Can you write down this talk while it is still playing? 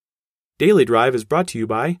Daily Drive is brought to you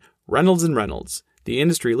by Reynolds & Reynolds, the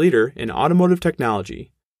industry leader in automotive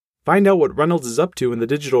technology. Find out what Reynolds is up to in the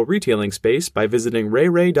digital retailing space by visiting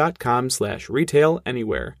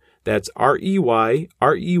rayrey.com/retailanywhere. That's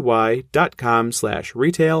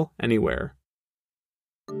REYREY.com/retailanywhere.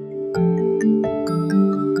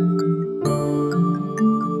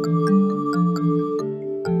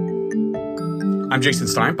 I'm Jason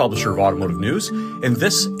Stein, publisher of Automotive News, and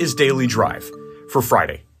this is Daily Drive for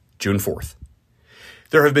Friday, June 4th.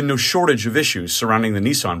 There have been no shortage of issues surrounding the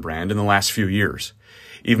Nissan brand in the last few years.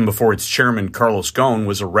 Even before its chairman, Carlos Ghosn,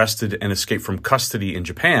 was arrested and escaped from custody in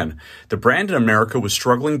Japan, the brand in America was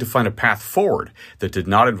struggling to find a path forward that did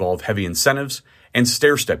not involve heavy incentives and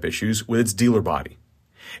stair-step issues with its dealer body.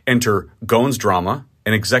 Enter Ghosn's drama,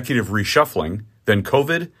 an executive reshuffling, then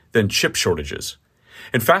COVID, then chip shortages.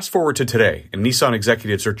 And fast forward to today, and Nissan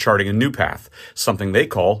executives are charting a new path, something they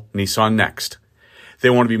call Nissan Next. They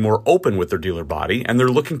want to be more open with their dealer body, and they're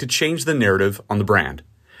looking to change the narrative on the brand,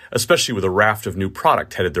 especially with a raft of new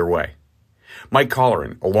product headed their way. Mike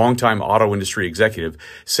Colleran, a longtime auto industry executive,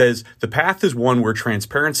 says the path is one where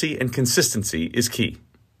transparency and consistency is key.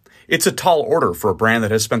 It's a tall order for a brand that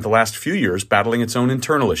has spent the last few years battling its own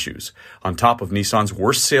internal issues, on top of Nissan's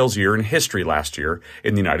worst sales year in history last year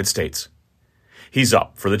in the United States. He's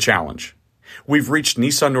up for the challenge. We've reached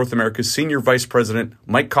Nissan North America's Senior Vice President,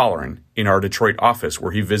 Mike Colleran, in our Detroit office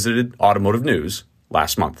where he visited Automotive News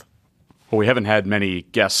last month. Well, we haven't had many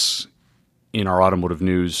guests in our Automotive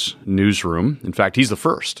News newsroom. In fact, he's the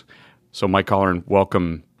first. So, Mike Colleran,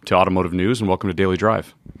 welcome to Automotive News and welcome to Daily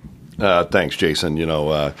Drive. Thanks, Jason.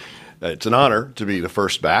 It's an honor to be the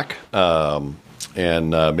first back, and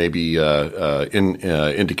maybe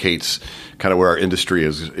indicates kind of where our industry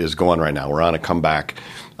is going right now. We're on a comeback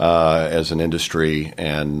as an industry,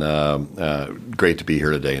 and great to be here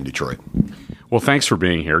today in Detroit. Well, thanks for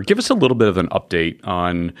being here. Give us a little bit of an update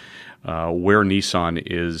on where Nissan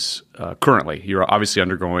is currently. You're obviously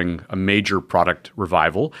undergoing a major product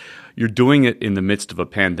revival. You're doing it in the midst of a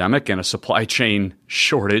pandemic and a supply chain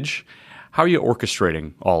shortage. How are you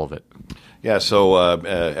orchestrating all of it? Yeah, so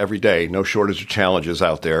every day, no shortage of challenges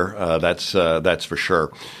out there. That's for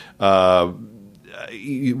sure.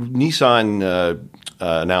 Nissan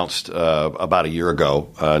announced about a year ago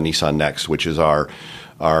Nissan Next, which is our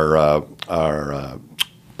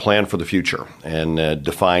plan for the future, and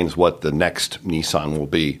defines what the next Nissan will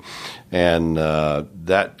be. And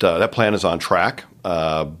that plan is on track.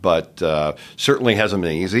 But certainly hasn't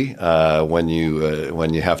been easy when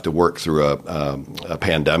you have to work through a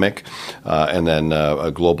pandemic and then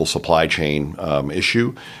a global supply chain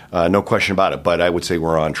issue. No question about it. But I would say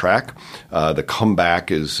we're on track. The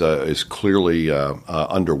comeback is clearly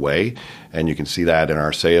underway, and you can see that in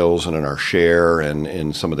our sales and in our share and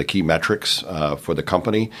in some of the key metrics for the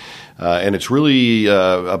company. And it's really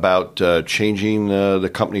about changing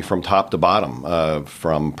the company from top to bottom,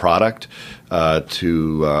 from product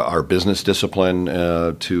to our business discipline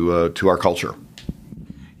to our culture.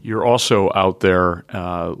 You're also out there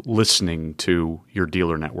listening to your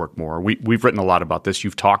dealer network more. We've written a lot about this.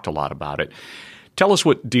 You've talked a lot about it. Tell us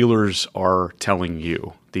what dealers are telling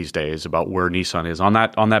you these days about where Nissan is on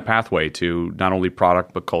that pathway to not only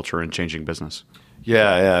product but culture and changing business.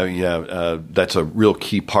 Yeah. That's a real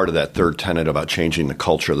key part of that third tenet about changing the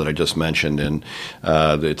culture that I just mentioned, and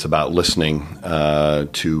it's about listening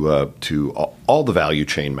to all the value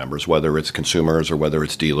chain members, whether it's consumers or whether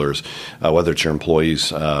it's dealers, whether it's your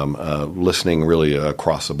employees, listening really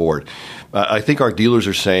across the board. I think our dealers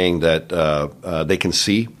are saying that they can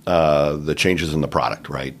see the changes in the product,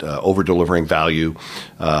 right? Over-delivering value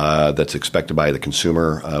that's expected by the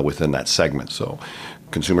consumer within that segment. So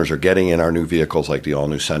consumers are getting in our new vehicles like the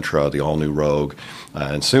all-new Sentra, the all-new Rogue,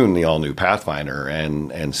 and soon the all-new Pathfinder,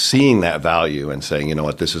 and seeing that value and saying, you know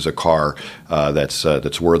what, this is a car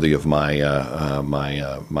that's worthy of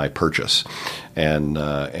my purchase.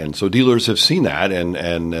 And so dealers have seen that,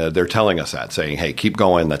 and they're telling us that, saying, hey, keep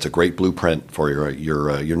going. That's a great blueprint for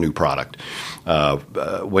your new product.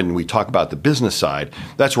 When we talk about the business side,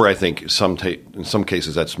 that's where I think in some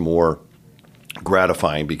cases that's more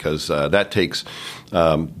gratifying, because that takes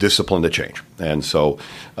discipline to change. And so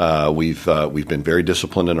we've been very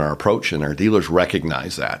disciplined in our approach, and our dealers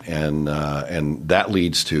recognize that, and that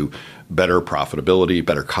leads to better profitability,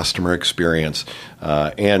 better customer experience,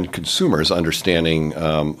 and consumers understanding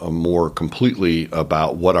more completely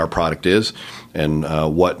about what our product is and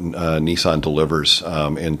what Nissan delivers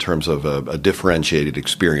in terms of a differentiated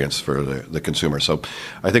experience for the consumer. So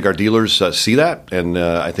I think our dealers see that, and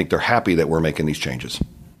I think they're happy that we're making these changes.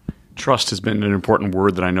 Trust has been an important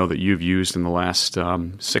word that I know that you've used in the last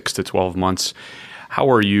 6 to 12 months. How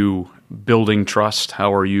are you building trust?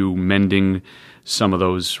 How are you mending some of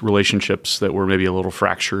those relationships that were maybe a little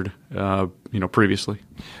fractured, previously?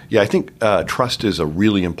 Yeah, I think trust is a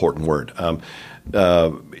really important word.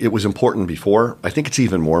 It was important before. I think it's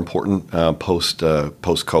even more important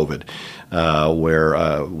post-COVID,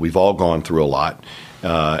 where we've all gone through a lot.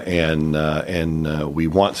 And we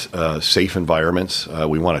want safe environments.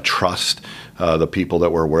 We want to trust the people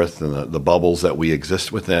that we're with and the bubbles that we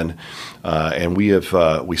exist within. And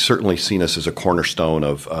we certainly seen this as a cornerstone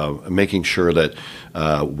of making sure that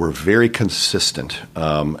we're very consistent.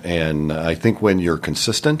 And I think when you're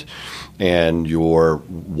consistent and you're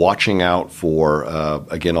watching out for,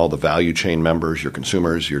 again, all the value chain members, your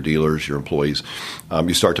consumers, your dealers, your employees,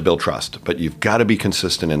 you start to build trust. But you've got to be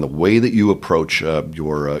consistent in the way that you approach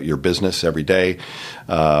your business every day,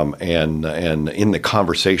 and in the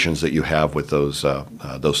conversations that you have with those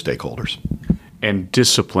stakeholders. And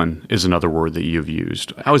discipline is another word that you've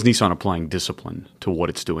used. How is Nissan applying discipline to what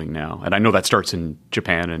it's doing now? And I know that starts in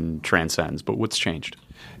Japan and transcends, but what's changed?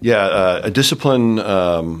 Yeah, a discipline,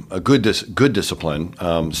 a good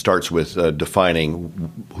discipline starts with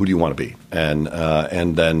defining who do you want to be, and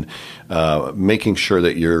then making sure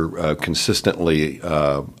that you're consistently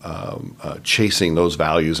chasing those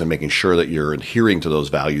values and making sure that you're adhering to those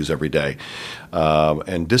values every day.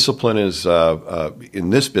 And discipline is in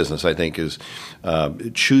this business, I think, is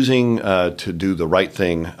choosing to do the right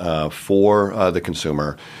thing for the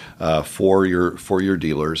consumer, for your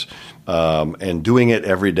dealers. And doing it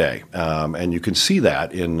every day, and you can see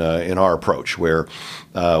that in our approach, where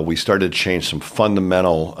we started to change some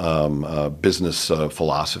fundamental business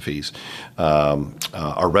philosophies.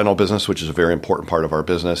 Our rental business, which is a very important part of our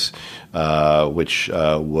business, which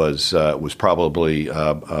was probably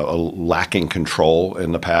lacking control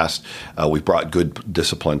in the past, we brought good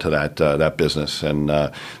discipline to that business, and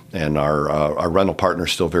our rental partner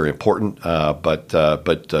is still very important,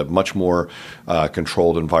 but much more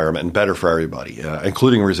controlled environment and better for everybody,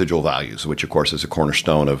 including residual values, which of course is a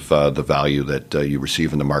cornerstone of the value that you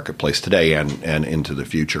receive in the marketplace today and into the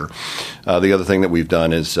future. The other thing that we've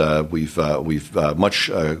done is we've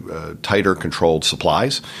much tighter controlled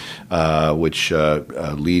supplies, which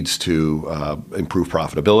leads to improved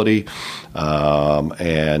profitability,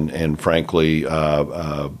 and frankly,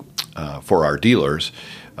 for our dealers,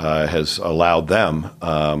 has allowed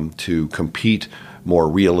them to compete more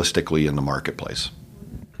realistically in the marketplace.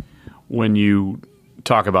 When you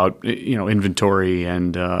talk about inventory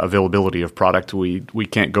and availability of product, we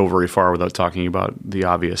can't go very far without talking about the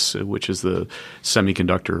obvious, which is the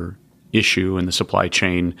semiconductor issue and the supply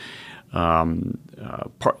chain, the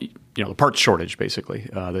parts shortage, basically,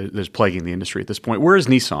 that's plaguing the industry at this point. Where is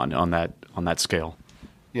Nissan on that scale?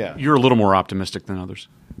 Yeah, you're a little more optimistic than others.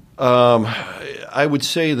 I would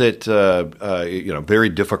say that very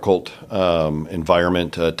difficult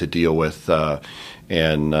environment to deal with,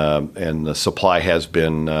 and the supply has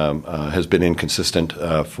been inconsistent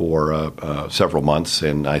for several months,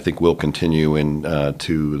 and I think will continue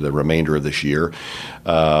to the remainder of this year.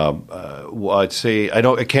 I'd say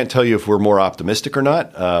I can't tell you if we're more optimistic or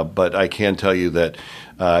not, but I can tell you that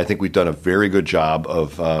I think we've done a very good job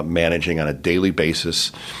of managing on a daily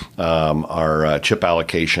basis our chip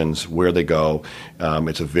allocations, where they go.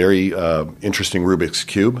 It's a very interesting Rubik's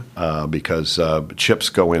Cube because chips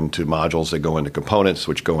go into modules, they go into components,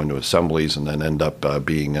 which go into assemblies, and then end up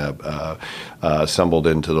being assembled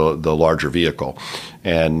into the larger vehicle.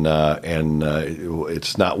 And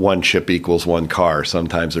it's not one chip equals one car.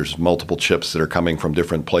 Sometimes there's multiple chips that are coming from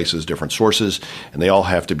different places, different sources, and they all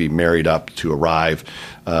have to be married up to arrive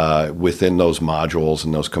within those modules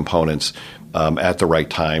and those components at the right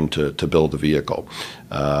time to build the vehicle.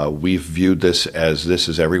 We've viewed this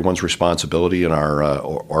is everyone's responsibility in our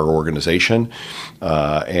organization,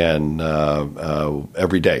 and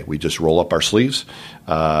every day we just roll up our sleeves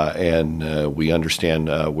and we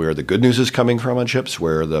understand where the good news is coming from on chips,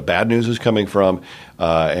 where the bad news is coming from,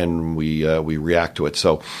 and we react to it.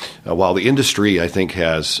 So while the industry, I think,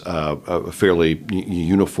 has a fairly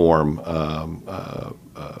uniform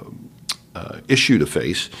issue to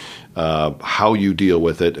face, how you deal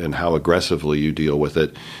with it and how aggressively you deal with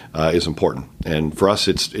it is important. And for us,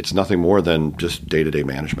 it's nothing more than just day-to-day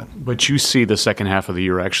management. But you see the second half of the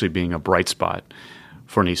year actually being a bright spot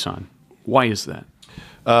for Nissan. Why is that?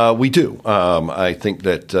 We do. I think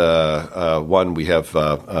that, one, we have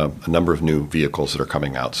a number of new vehicles that are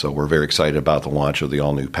coming out. So we're very excited about the launch of the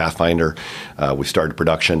all-new Pathfinder. We started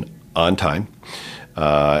production on time.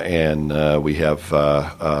 and we have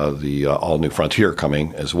the all-new Frontier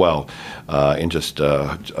coming as well in just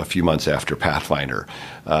a few months after Pathfinder.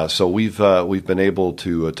 So we've been able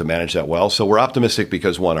to manage that well. So we're optimistic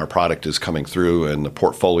because, one, our product is coming through and the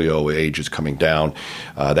portfolio age is coming down.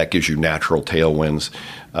 That gives you natural tailwinds.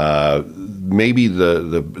 Maybe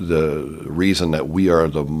the reason that we are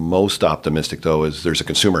the most optimistic, though, is there's a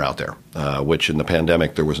consumer out there, which in the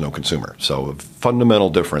pandemic there was no consumer. So a fundamental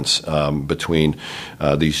difference between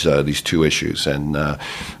these two issues. And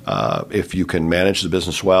if you can manage the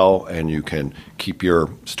business well and you can keep your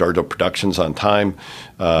startup productions on time,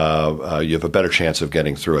 you have a better chance of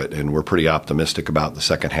getting through it. And we're pretty optimistic about the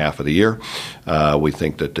second half of the year. We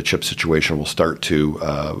think that the chip situation will start to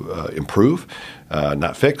improve.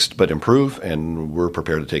 Not fixed, but improve, and we're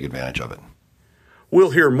prepared to take advantage of it.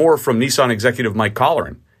 We'll hear more from Nissan executive Mike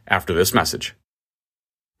Colleran after this message.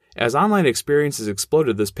 As online experiences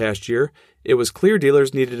exploded this past year, it was clear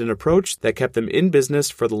dealers needed an approach that kept them in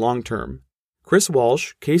business for the long term. Chris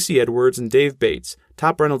Walsh, Casey Edwards, and Dave Bates,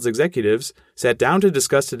 top Reynolds executives, sat down to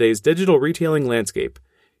discuss today's digital retailing landscape.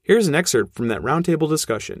 Here's an excerpt from that roundtable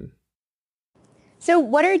discussion. So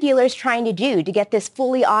what are dealers trying to do to get this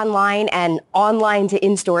fully online and online to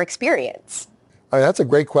in-store experience? That's a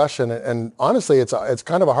great question. And honestly, it's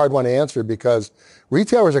kind of a hard one to answer because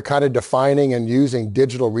retailers are kind of defining and using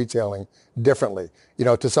digital retailing differently.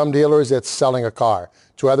 To some dealers, it's selling a car.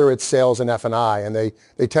 To others, it's sales and F&I. And they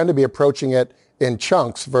tend to be approaching it in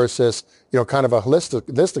chunks versus, kind of a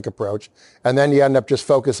holistic approach. And then you end up just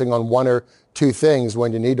focusing on one or two things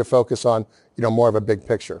when you need to focus on, more of a big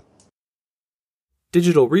picture.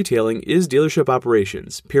 Digital retailing is dealership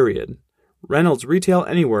operations, period. Reynolds' Retail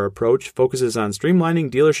Anywhere approach focuses on streamlining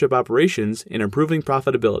dealership operations and improving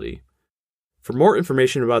profitability. For more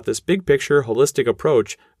information about this big picture, holistic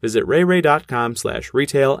approach, visit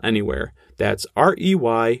reyrey.com/retailanywhere. That's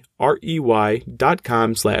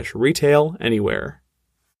REYREY.com/retailanywhere.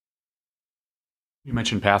 You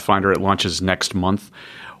mentioned Pathfinder. It launches next month.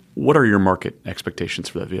 What are your market expectations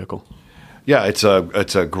for that vehicle? Yeah, it's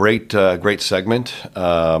a great segment,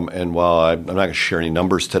 and while I'm not going to share any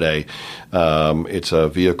numbers today, it's a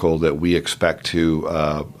vehicle that we expect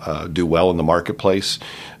to do well in the marketplace.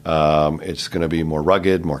 It's going to be more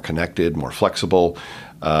rugged, more connected, more flexible,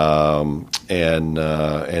 and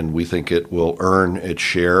we think it will earn its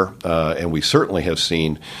share. And we certainly have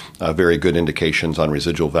seen very good indications on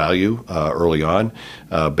residual value early on,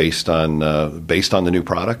 based on the new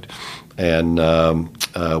product. And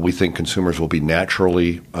we think consumers will be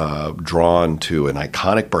naturally drawn to an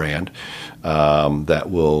iconic brand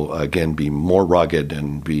that will, again, be more rugged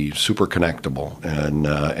and be super connectable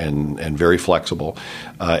and very flexible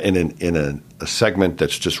in a segment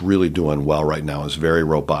that's just really doing well right now, is very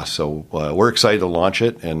robust. So we're excited to launch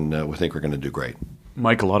it, and we think we're going to do great.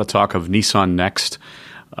 Mike, a lot of talk of Nissan Next.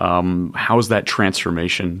 How is that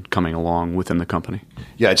transformation coming along within the company?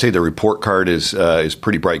 Yeah, I'd say the report card is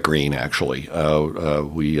pretty bright green. Actually,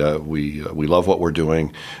 we love what we're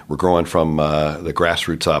doing. We're growing from the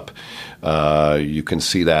grassroots up. You can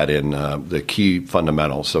see that in the key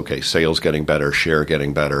fundamentals. Okay, sales getting better, share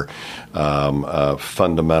getting better,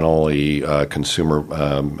 fundamentally consumer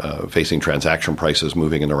facing transaction prices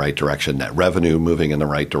moving in the right direction, net revenue moving in the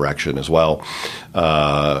right direction as well,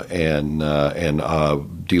 and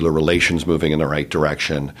dealer relations moving in the right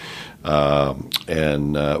direction.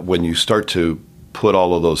 And when you start to put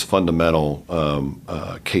all of those fundamental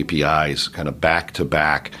KPIs kind of back to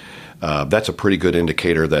back, that's a pretty good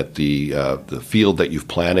indicator that the field that you've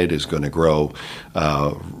planted is going to grow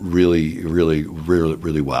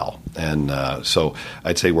really well. And so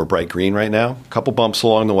I'd say we're bright green right now. A couple bumps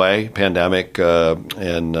along the way, pandemic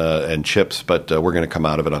and chips, but we're going to come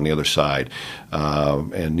out of it on the other side.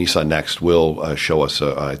 And Nissan Next will show us,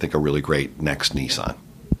 I think, a really great next Nissan.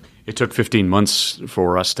 It took 15 months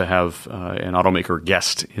for us to have an automaker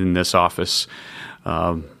guest in this office,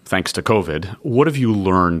 thanks to COVID. What have you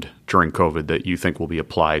learned during COVID that you think will be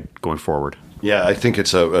applied going forward? Yeah, I think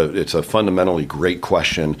it's a fundamentally great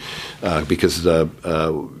question because the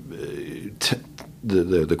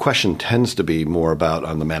question tends to be more about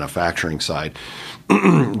on the manufacturing side.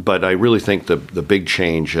 But I really think the big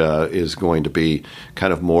change is going to be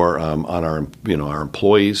kind of more on our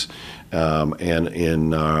employees and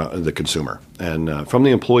in the consumer. And from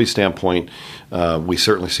the employee standpoint, we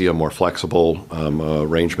certainly see a more flexible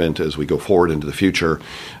arrangement as we go forward into the future.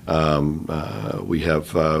 We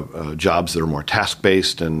have jobs that are more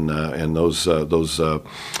task-based, and those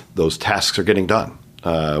tasks are getting done.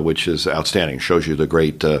 which is outstanding. Shows you the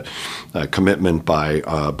great commitment by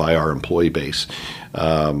our employee base.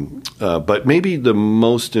 But maybe the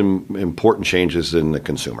most important change is in the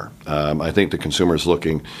consumer. I think the consumer is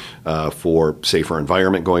looking for safer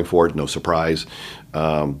environment going forward, no surprise,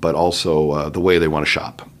 but also the way they want to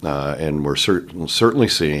shop. And we're certainly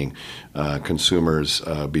seeing consumers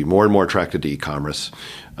be more and more attracted to e-commerce.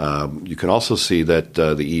 You can also see that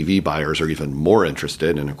the EV buyers are even more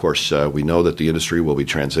interested. And, of course, we know that the industry will be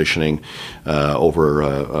transitioning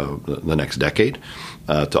over the next decade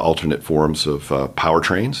to alternate forms of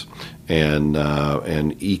powertrains.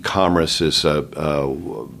 And e-commerce is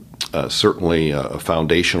certainly a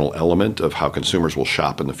foundational element of how consumers will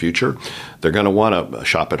shop in the future. They're going to want to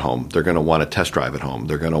shop at home. They're going to want to test drive at home.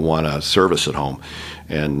 They're going to want to service at home.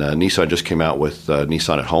 And Nissan just came out with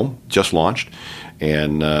Nissan at Home, just launched.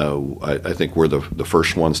 And I think we're the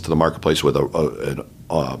first ones to the marketplace with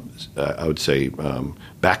I would say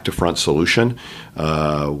back to front solution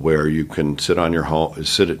where you can sit on your home,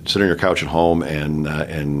 sit on your couch at home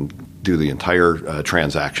and do the entire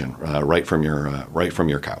transaction right from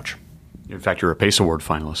your couch. In fact, you're a PACE Award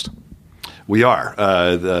finalist. We are.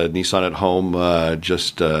 The Nissan at Home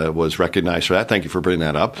just was recognized for that. Thank you for bringing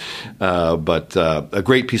that up. But a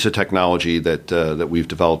great piece of technology that we've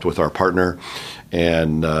developed with our partner,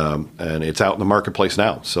 and it's out in the marketplace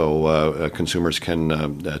now. So consumers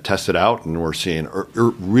can test it out, and we're seeing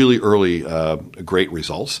really early great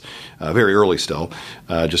results. Very early still,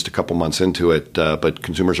 just a couple months into it. But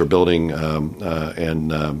consumers are building and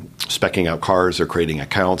speccing out cars. They're creating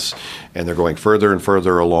accounts, and they're going further and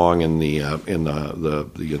further along in the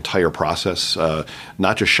entire process.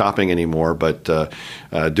 Not just shopping anymore, but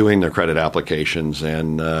doing their credit applications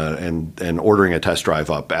and ordering a test drive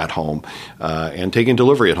up at home. And taking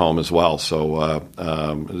delivery at home as well. So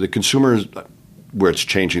the consumers, where it's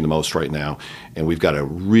changing the most right now, and we've got a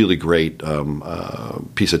really great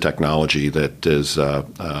piece of technology that is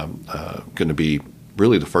going to be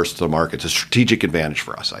really the first to the market. It's a strategic advantage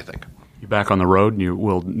for us, I think. You're back on the road, and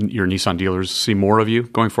will your Nissan dealers see more of you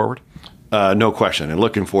going forward? No question, and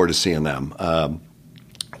looking forward to seeing them.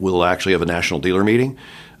 We'll actually have a national dealer meeting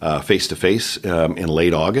face-to-face in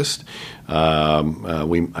late August.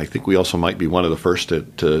 I think we also might be one of the first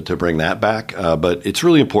to bring that back. But it's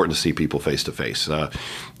really important to see people face-to-face.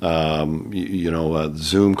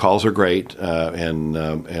 Zoom calls are great,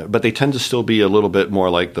 but they tend to still be a little bit more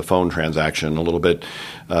like the phone transaction, a little bit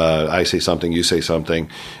I say something, you say something,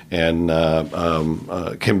 and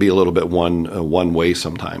can be a little bit one way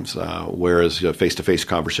sometimes, whereas face-to-face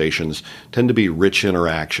conversations tend to be rich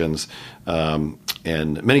interactions.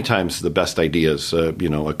 And many times the best ideas,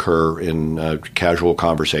 occur in casual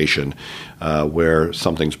conversation where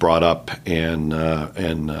something's brought up, and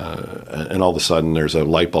all of a sudden there's a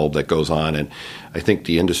light bulb that goes on. And I think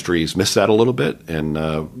the industry's missed that a little bit, and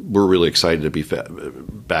we're really excited to be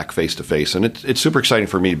back face to face. And it's super exciting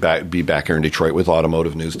for me to be back here in Detroit with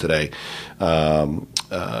Automotive News today. I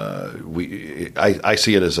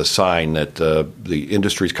see it as a sign that the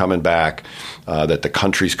industry's coming back, that the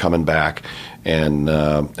country's coming back, and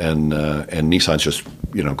Nissan's just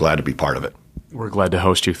glad to be part of it. We're glad to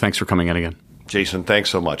host you. Thanks for coming in again. Jason, thanks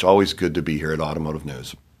so much. Always good to be here at Automotive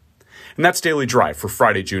News. And that's Daily Drive for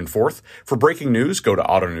Friday, June 4th. For breaking news, go to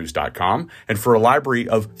autonews.com. And for a library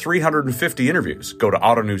of 350 interviews, go to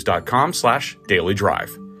autonews.com/dailydrive.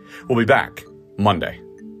 We'll be back Monday.